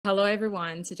Hello,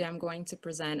 everyone. Today I'm going to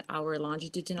present our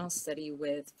longitudinal study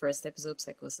with first episode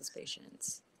psychosis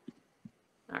patients.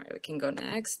 All right, we can go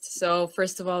next. So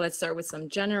first of all, let's start with some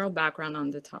general background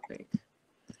on the topic.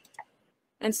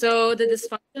 And so the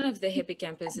dysfunction of the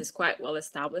hippocampus is quite well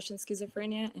established in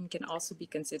schizophrenia and can also be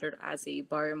considered as a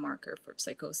biomarker for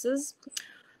psychosis.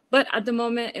 But at the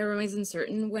moment, it remains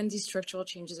uncertain when these structural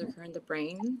changes occur in the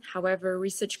brain. However,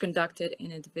 research conducted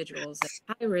in individuals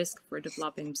at high risk for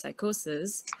developing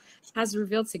psychosis has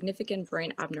revealed significant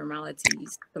brain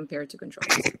abnormalities compared to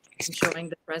controls, showing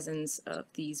the presence of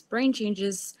these brain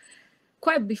changes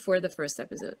quite before the first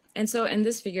episode. And so in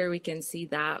this figure, we can see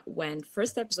that when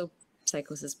first episode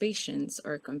psychosis patients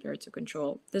are compared to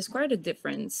control, there's quite a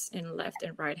difference in left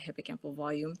and right hippocampal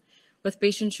volume, with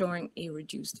patients showing a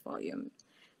reduced volume.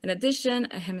 In addition,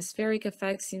 a hemispheric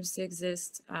effect seems to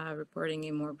exist, reporting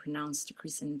a more pronounced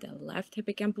decrease in the left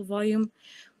hippocampal volume,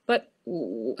 but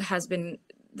has been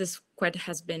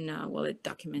well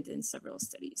documented in several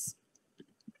studies.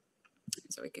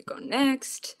 So we could go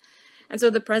next. And so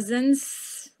the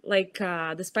presence,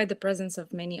 despite the presence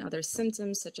of many other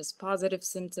symptoms, such as positive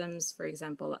symptoms, for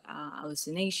example,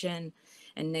 hallucination,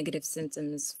 and negative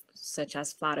symptoms, such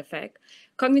as flat affect,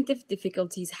 cognitive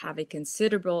difficulties have a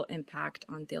considerable impact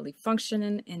on daily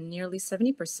functioning, and nearly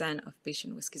 70% of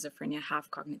patients with schizophrenia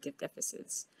have cognitive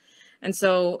deficits. And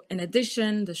so, in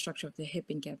addition, the structure of the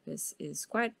hippocampus is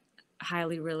quite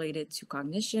highly related to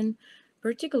cognition,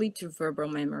 particularly to verbal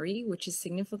memory, which is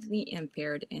significantly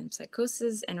impaired in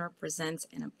psychosis and represents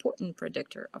an important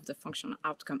predictor of the functional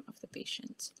outcome of the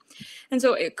patient. And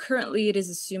so currently it is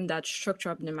assumed that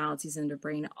structural abnormalities in the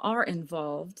brain are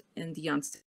involved in the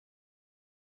onset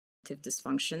of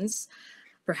dysfunctions,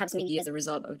 perhaps maybe as a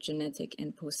result of genetic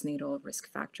and postnatal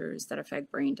risk factors that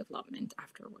affect brain development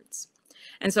afterwards.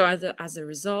 And so as a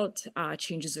result,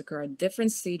 changes occur at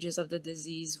different stages of the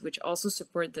disease, which also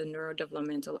support the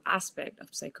neurodevelopmental aspect of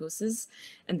psychosis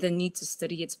and the need to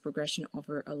study its progression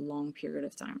over a long period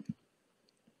of time.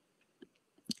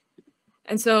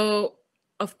 And so,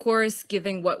 of course,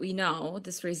 given what we know,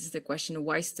 this raises the question,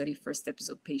 why study first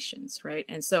episode patients, right?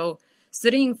 And so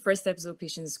studying first episode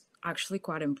patients is actually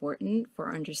quite important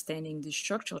for understanding the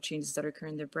structural changes that occur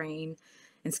in the brain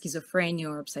in schizophrenia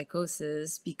or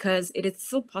psychosis, because it is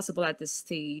still possible at this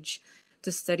stage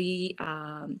to study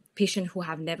patients who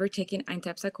have never taken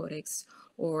antipsychotics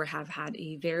or have had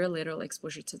a very little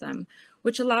exposure to them,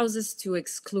 which allows us to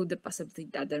exclude the possibility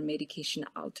that their medication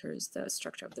alters the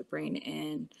structure of the brain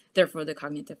and therefore the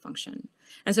cognitive function.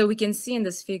 And so we can see in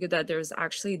this figure that there's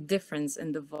actually a difference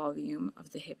in the volume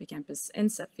of the hippocampus in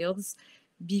subfields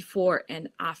before and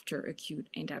after acute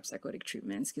antipsychotic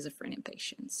treatment in schizophrenia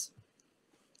patients.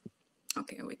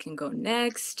 Okay, we can go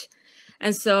next.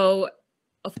 And so,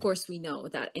 of course, we know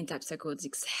that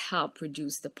antipsychotics help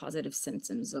reduce the positive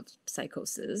symptoms of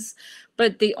psychosis,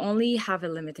 but they only have a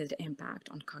limited impact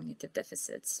on cognitive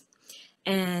deficits.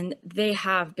 And they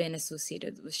have been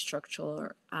associated with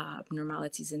structural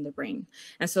abnormalities in the brain.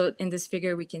 And so in this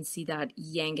figure, we can see that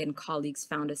Yang and colleagues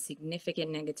found a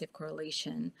significant negative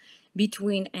correlation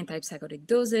between antipsychotic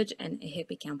dosage and a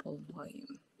hippocampal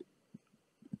volume.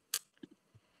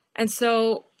 And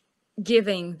so,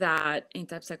 given that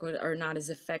antipsychotics are not as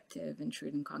effective in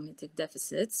treating cognitive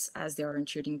deficits as they are in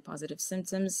treating positive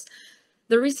symptoms,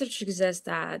 the research suggests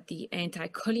that the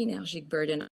anticholinergic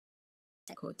burden of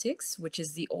psychotics, which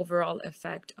is the overall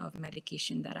effect of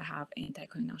medication that have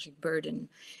anticholinergic burden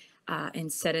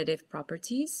and sedative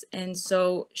properties, and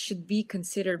so should be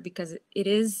considered because it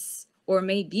is or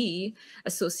may be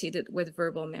associated with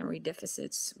verbal memory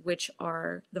deficits, which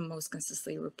are the most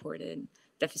consistently reported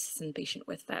deficits in patients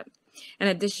with that. In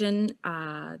addition,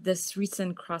 this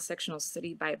recent cross-sectional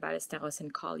study by Ballesteros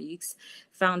and colleagues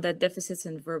found that deficits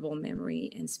in verbal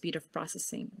memory and speed of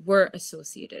processing were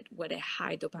associated with a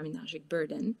high dopaminergic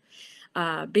burden,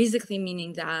 basically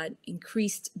meaning that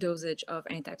increased dosage of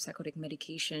antipsychotic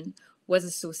medication was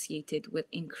associated with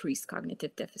increased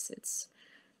cognitive deficits,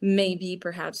 maybe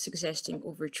perhaps suggesting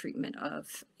overtreatment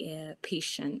of a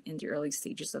patient in the early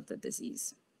stages of the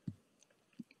disease.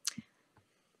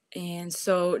 And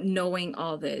so knowing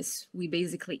all this, we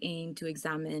basically aim to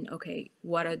examine, okay,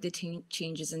 what are the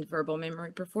changes in verbal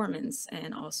memory performance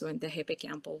and also in the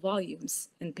hippocampal volumes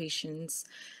in patients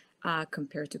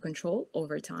compared to control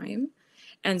over time.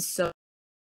 And so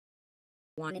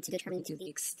we wanted to determine to the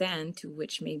extent to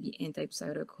which maybe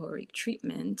antipsychotic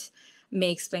treatment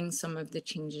may explain some of the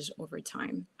changes over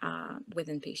time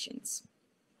within patients.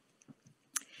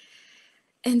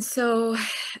 And so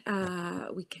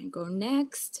we can go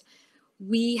next.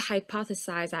 We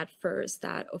hypothesized at first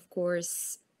that, of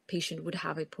course, patient would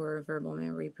have a poor verbal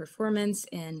memory performance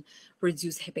and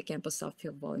reduced hippocampal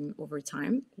subfield volume over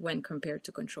time when compared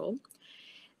to control.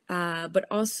 But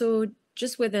also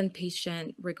just within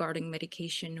patient regarding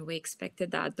medication, we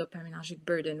expected that dopaminergic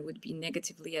burden would be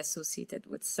negatively associated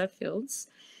with subfields,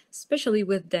 especially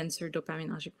with denser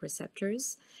dopaminergic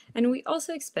receptors. And we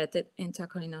also expected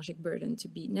anticholinergic burden to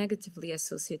be negatively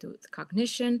associated with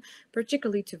cognition,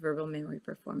 particularly to verbal memory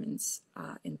performance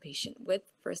in patient with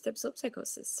first episode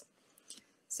psychosis.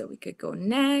 So we could go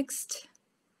next.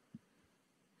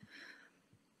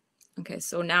 Okay,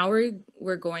 so now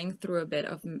we're going through a bit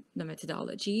of the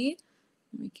methodology.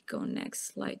 We could go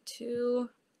next, slide 2.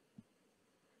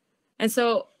 And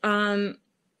so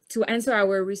to answer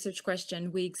our research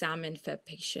question, we examined FEP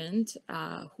patients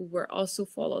who were also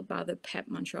followed by the PEP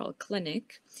Montreal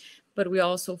Clinic, but we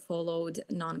also followed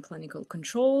non-clinical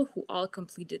control who all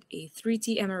completed a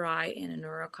 3T MRI and a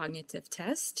neurocognitive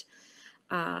test,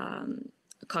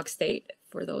 Cogstate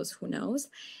for those who knows,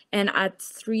 and at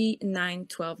 3, 9,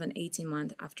 12, and 18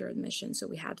 months after admission. So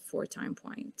we had 4 time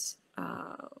points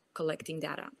collecting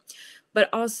data. But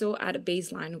also at a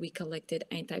baseline, we collected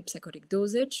antipsychotic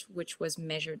dosage, which was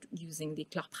measured using the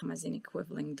chlorpromazine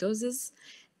equivalent doses,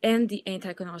 and the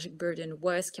anticholinergic burden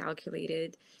was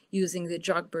calculated using the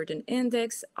drug burden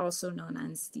index, also known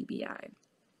as DBI.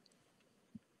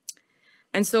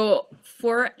 And so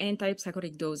for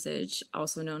antipsychotic dosage,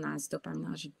 also known as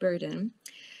dopaminergic burden,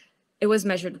 it was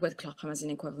measured with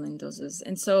chlorpromazine equivalent doses.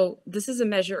 And so this is a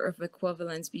measure of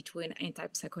equivalence between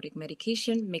antipsychotic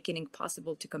medication, making it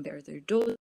possible to compare their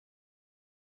dose,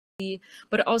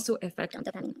 but also effect on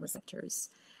dopamine receptors.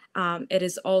 It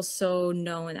is also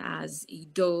known as a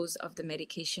dose of the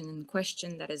medication in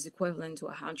question that is equivalent to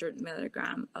 100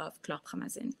 milligrams of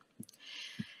chlorpromazine.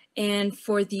 And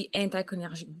for the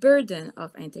anticholinergic burden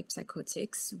of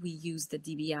antipsychotics, we use the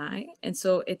DBI. And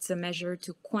so it's a measure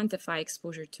to quantify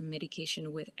exposure to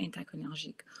medication with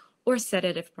anticholinergic or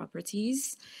sedative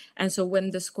properties. And so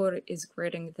when the score is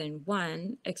greater than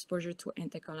 1, exposure to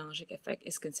anticholinergic effect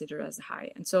is considered as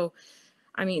high. And so,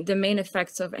 I mean, the main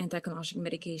effects of anticholinergic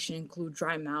medication include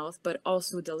dry mouth, but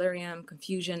also delirium,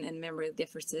 confusion, and memory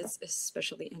deficits,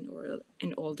 especially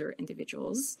in older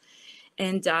individuals.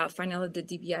 And finally, the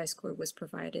DBI score was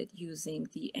provided using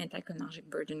the anticholinergic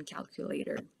burden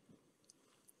calculator.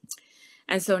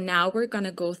 And so now we're going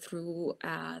to go through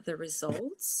the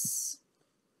results.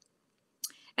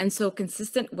 And so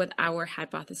consistent with our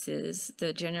hypothesis,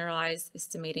 the generalized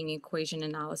estimating equation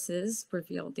analysis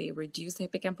revealed a reduced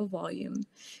hippocampal volume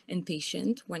in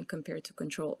patient when compared to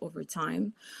control over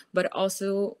time. But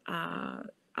also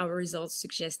our results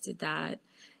suggested that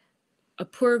a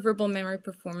poor verbal memory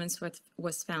performance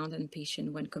was found in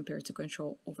patient when compared to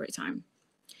control over time.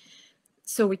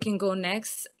 So we can go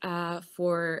next.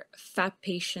 For FAP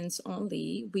patients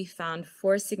only, we found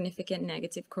 4 significant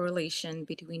negative correlation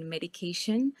between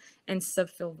medication and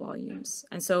subfield volumes.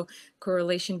 And so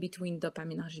correlation between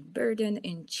dopaminergic burden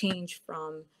and change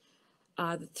from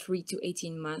the 3 to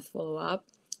 18-month follow-up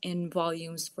in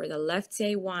volumes for the left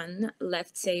A1,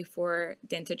 left A for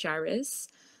dentate gyrus,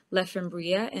 left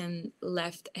fimbria, and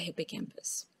left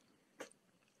hippocampus.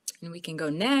 And we can go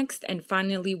next. And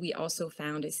finally, we also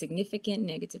found a significant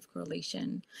negative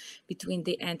correlation between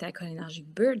the anticholinergic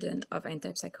burden of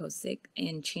antipsychotic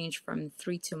and change from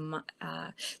 3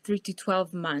 to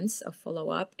 12 months of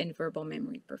follow-up in verbal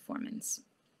memory performance.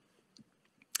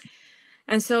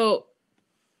 And so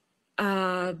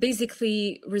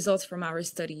basically, results from our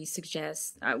study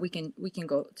suggest, we can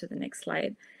go to the next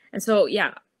slide. And so,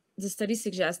 yeah, the study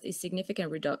suggests a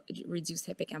significant reduced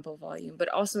hippocampal volume, but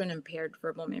also an impaired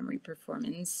verbal memory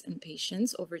performance in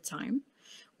patients over time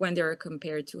when they are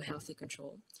compared to healthy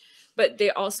control. But they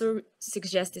also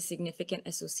suggest a significant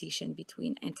association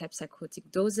between antipsychotic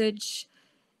dosage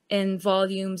and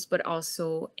volumes, but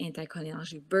also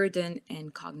anticholinergic burden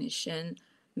and cognition,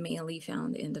 mainly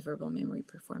found in the verbal memory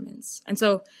performance. And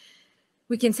so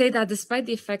we can say that despite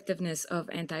the effectiveness of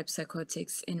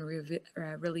antipsychotics in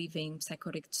relieving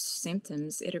psychotic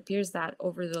symptoms, it appears that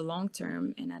over the long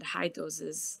term and at high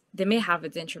doses, they may have a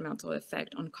detrimental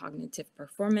effect on cognitive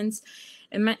performance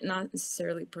and might not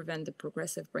necessarily prevent the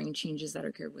progressive brain changes that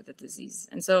occur with the disease.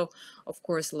 And so, of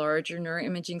course, larger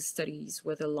neuroimaging studies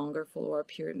with a longer follow-up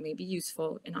period may be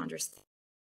useful in understanding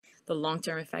the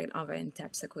long-term effect of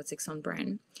antipsychotics on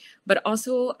brain, but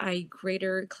also a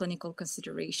greater clinical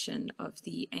consideration of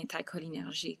the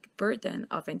anticholinergic burden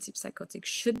of antipsychotics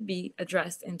should be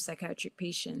addressed in psychiatric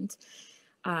patients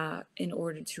in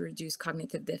order to reduce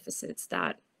cognitive deficits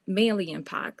that mainly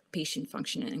impact patient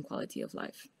function and quality of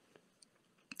life.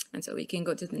 And so we can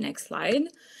go to the next slide.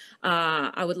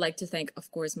 I would like to thank,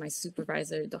 of course, my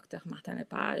supervisor, Dr. Martin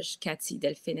Lepage, Cathy,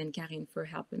 Delphine, and Karine for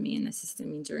helping me and assisting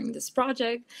me during this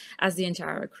project, as the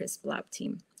entire CRISP lab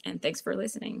team. And thanks for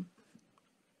listening.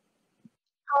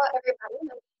 Hello, everybody.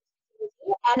 My name is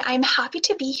Susie, and I'm happy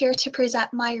to be here to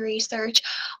present my research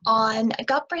on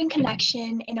gut-brain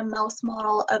connection in a mouse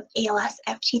model of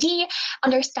ALS-FTD,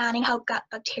 understanding how gut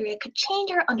bacteria could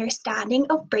change our understanding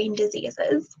of brain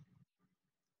diseases.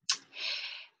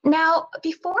 Now,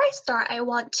 before I start, I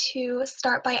want to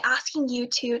start by asking you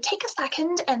to take a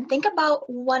second and think about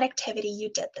one activity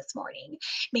you did this morning.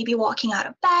 Maybe walking out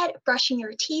of bed, brushing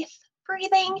your teeth,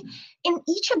 breathing. In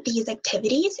each of these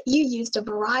activities, you used a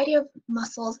variety of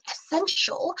muscles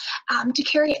essential to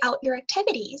carry out your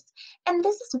activities. And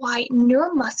this is why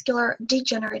neuromuscular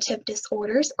degenerative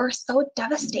disorders are so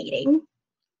devastating.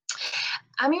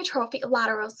 Amyotrophic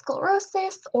lateral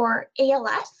sclerosis, or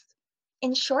ALS,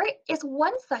 in short, is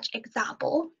one such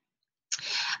example.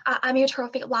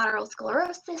 Amyotrophic lateral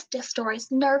sclerosis destroys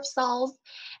nerve cells,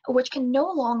 which can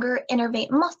no longer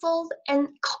innervate muscles and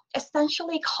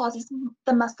essentially causes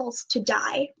the muscles to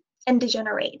die and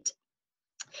degenerate.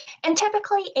 And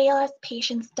typically, ALS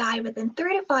patients die within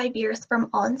 3 to 5 years from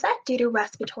onset due to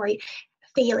respiratory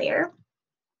failure.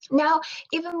 Now,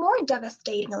 even more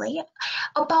devastatingly,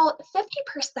 about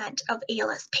 50% of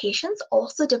ALS patients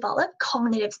also develop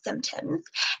cognitive symptoms,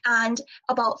 and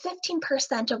about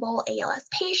 15% of all ALS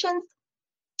patients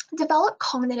develop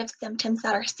cognitive symptoms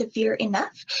that are severe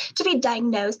enough to be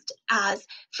diagnosed as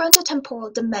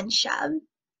frontotemporal dementia,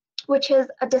 which is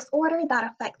a disorder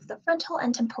that affects the frontal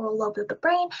and temporal lobe of the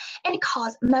brain and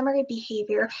cause memory,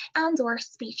 behavior, and/or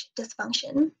speech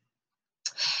dysfunction.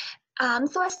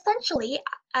 So essentially,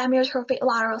 amyotrophic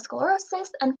lateral sclerosis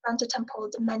and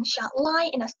frontotemporal dementia lie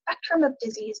in a spectrum of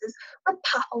diseases with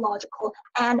pathological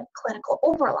and clinical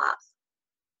overlaps.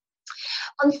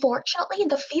 Unfortunately,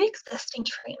 the few existing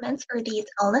treatments for these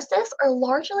illnesses are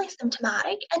largely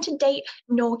symptomatic, and to date,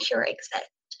 no cure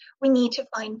exists. We need to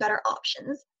find better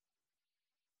options.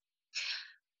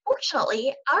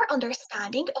 Fortunately, our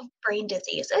understanding of brain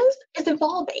diseases is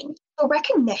evolving. The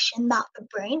recognition that the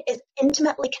brain is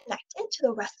intimately connected to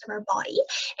the rest of our body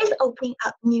is opening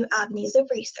up new avenues of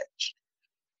research.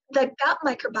 The gut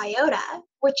microbiota,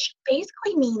 which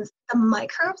basically means the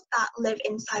microbes that live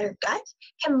inside our gut,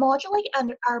 can modulate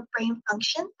our brain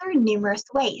function through numerous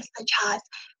ways, such as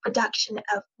production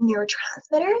of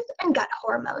neurotransmitters and gut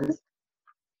hormones.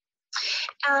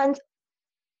 And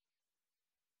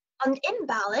an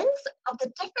imbalance of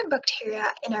the different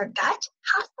bacteria in our gut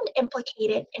has been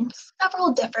implicated in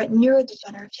several different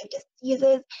neurodegenerative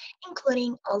diseases,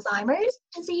 including Alzheimer's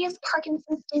disease,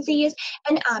 Parkinson's disease,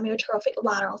 and amyotrophic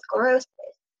lateral sclerosis.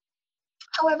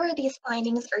 However, these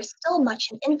findings are still much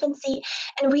in infancy,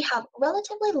 and we have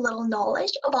relatively little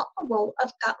knowledge about the role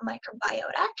of gut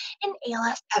microbiota in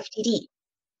ALS-FTD.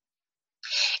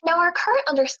 Now, our current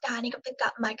understanding of the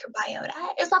gut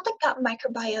microbiota is that the gut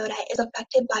microbiota is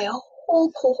affected by a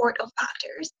whole cohort of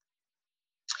factors.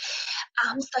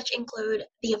 Such include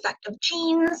the effect of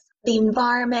genes, the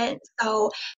environment,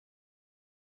 so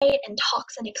and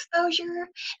toxin exposure,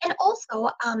 and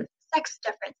also sex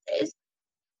differences.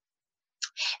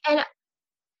 And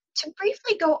to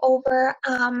briefly go over,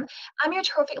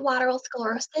 amyotrophic lateral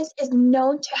sclerosis is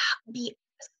known to be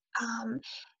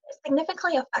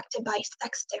significantly affected by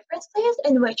sex differences,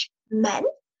 in which men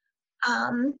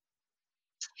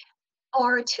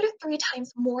are 2 to 3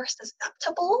 times more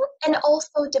susceptible and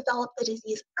also develop the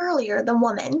disease earlier than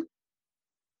women.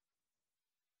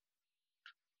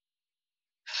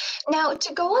 Now,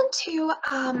 to go on to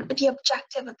the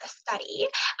objective of the study,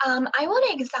 I want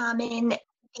to examine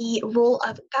the role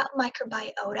of gut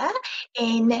microbiota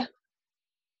in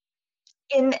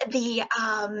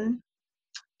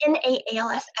a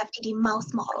ALS-FTD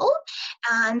mouse model,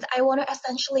 and I want to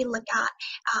essentially look at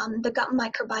the gut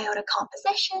microbiota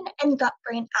composition and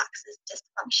gut-brain axis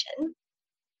dysfunction.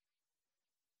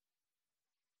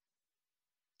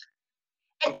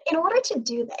 And in order to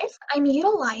do this, I'm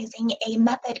utilizing a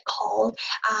method called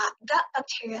gut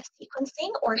bacteria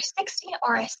sequencing, or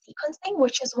 16RS sequencing,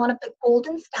 which is one of the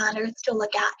golden standards to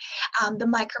look at the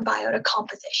microbiota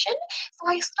composition. So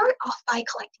I start off by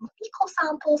collecting fecal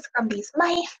samples from these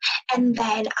mice, and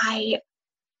then I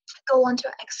go on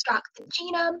to extract the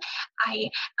genome.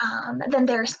 Then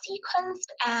they're sequenced,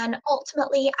 and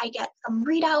ultimately I get some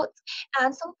readouts,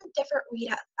 and some of the different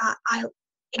readouts that I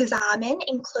examine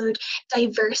include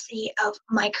diversity of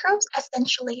microbes,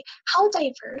 essentially how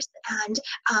diverse and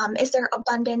is there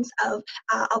abundance of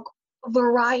a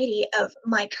variety of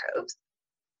microbes.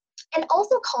 And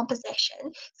also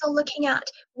composition. So looking at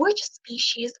which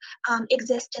species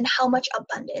exist and how much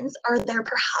abundance. Are there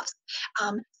perhaps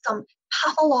some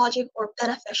pathologic or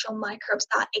beneficial microbes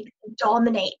that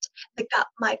dominate the gut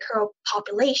microbe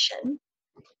population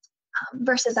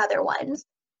versus other ones?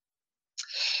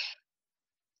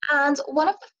 And one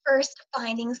of the first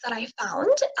findings that I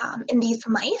found in these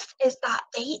mice is that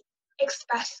they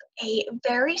express a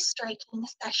very striking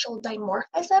sexual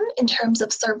dimorphism in terms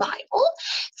of survival.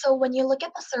 So when you look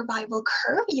at the survival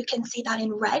curve, you can see that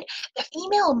in red, the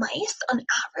female mice on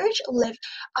average live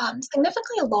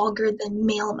significantly longer than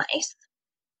male mice.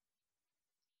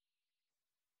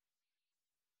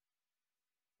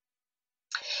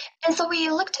 And so we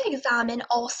look to examine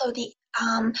also the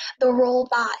role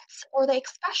that, or the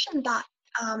expression that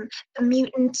the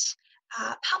mutant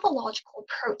pathological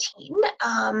protein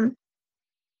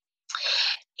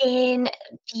in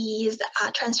these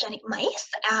transgenic mice.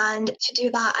 And to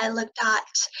do that, I looked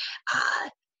at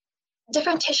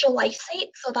different tissue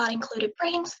lysates, so that included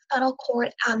brain, spinal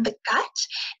cord, and the gut.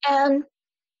 And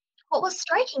what was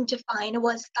striking to find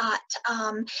was that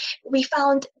we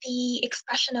found the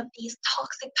expression of these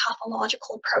toxic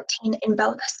pathological protein in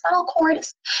both spinal cord,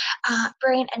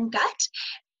 brain, and gut.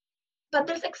 But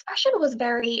this expression was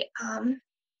very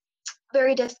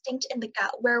distinct in the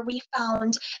gut, where we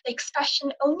found the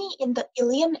expression only in the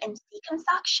ileum and cecum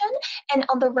section. And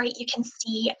on the right, you can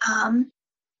see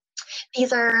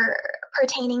these are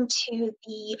pertaining to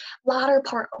the latter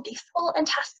part of the small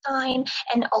intestine,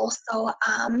 and also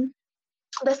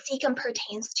the cecum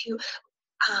pertains to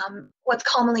what's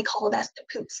commonly called as the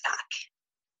poop sac.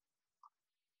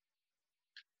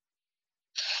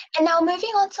 And now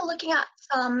moving on to looking at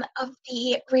some of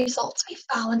the results we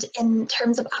found in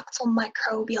terms of actual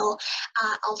microbial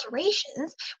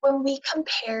alterations when we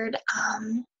compared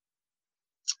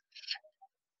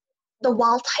the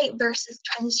wild type versus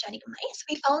transgenic mice,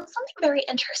 we found something very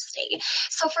interesting.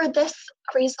 So for this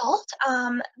result,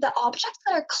 the objects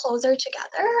that are closer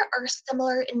together are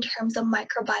similar in terms of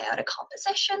microbiota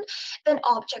composition than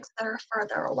objects that are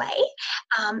further away.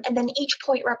 And then each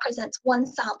point represents one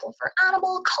sample for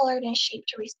animal, colored and shaped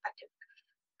to respective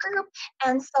group.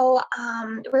 And so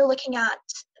we're looking at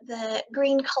the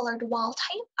green colored wild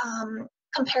type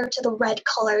compared to the red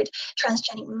colored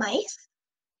transgenic mice.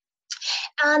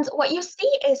 And what you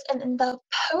see is in the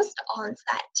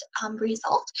post-onset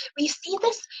result, we see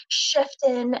this shift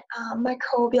in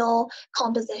microbial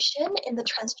composition in the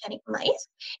transgenic mice,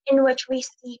 in which we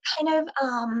see kind of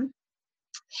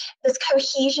this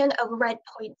cohesion of red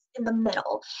points in the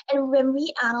middle. And when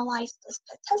we analyzed this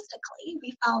statistically,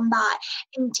 we found that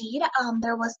indeed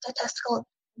there was statistical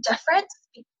difference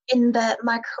in the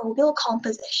microbial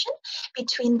composition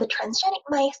between the transgenic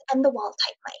mice and the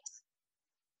wild-type mice.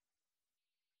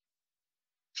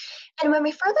 And when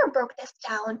we further broke this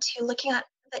down to looking at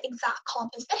the exact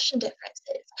composition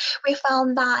differences, we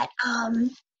found that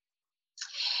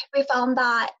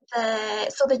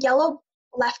the yellow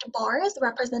left bars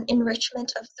represent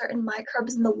enrichment of certain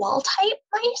microbes in the wild-type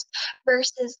mice,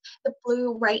 versus the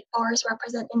blue right bars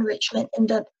represent enrichment in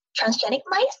the transgenic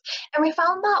mice. And we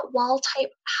found that wild-type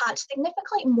had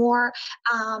significantly more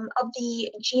of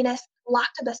the genus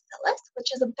Lactobacillus,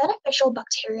 which is a beneficial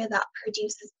bacteria that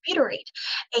produces butyrate,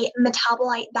 a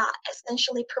metabolite that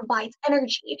essentially provides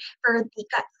energy for the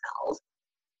gut cells.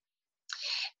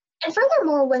 And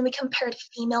furthermore, when we compared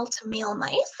female to male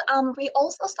mice, we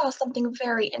also saw something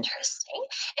very interesting,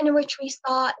 in which we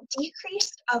saw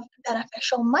decrease of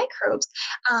beneficial microbes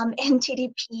in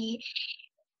TDP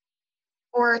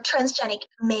or transgenic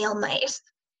male mice.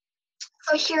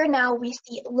 So here now we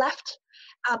see left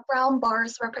brown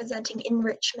bars representing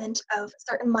enrichment of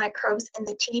certain microbes in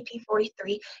the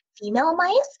TDP43 female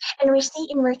mice, and we see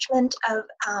enrichment of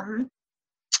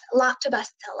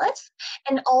Lactobacillus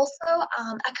and also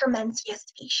Akkermansia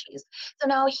species. So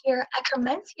now here,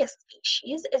 Akkermansia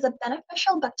species is a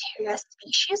beneficial bacteria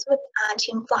species with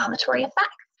anti-inflammatory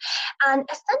effects. And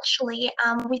essentially,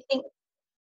 we think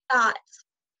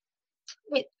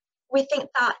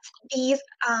that these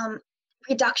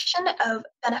reduction of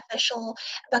beneficial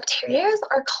bacteria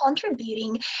are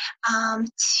contributing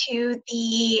to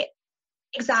the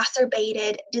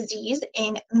exacerbated disease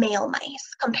in male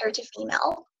mice compared to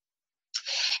female.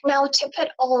 Now, to put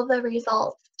all of the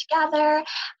results together,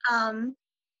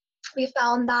 we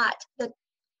found that the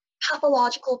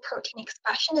pathological protein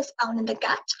expression is found in the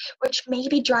gut, which may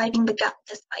be driving the gut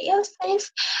dysbiosis.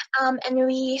 And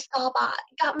we saw that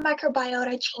gut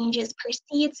microbiota changes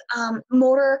precedes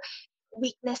motor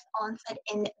weakness onset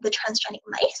in the transgenic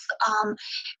mice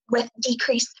with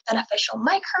decreased beneficial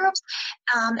microbes.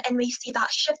 And we see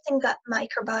that shifts in gut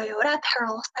microbiota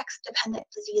parallel sex-dependent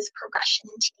disease progression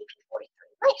in TDP-43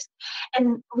 mice.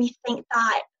 And we think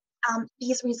that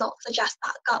these results suggest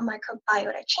that gut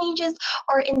microbiota changes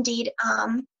are indeed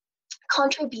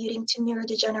contributing to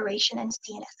neurodegeneration and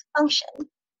CNS function.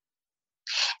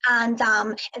 And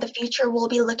in the future, we'll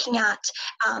be looking at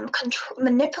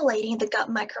manipulating the gut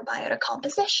microbiota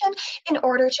composition in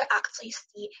order to actually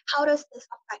see how does this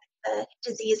affect the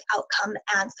disease outcome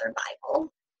and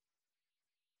survival.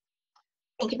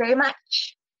 Thank you very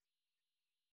much.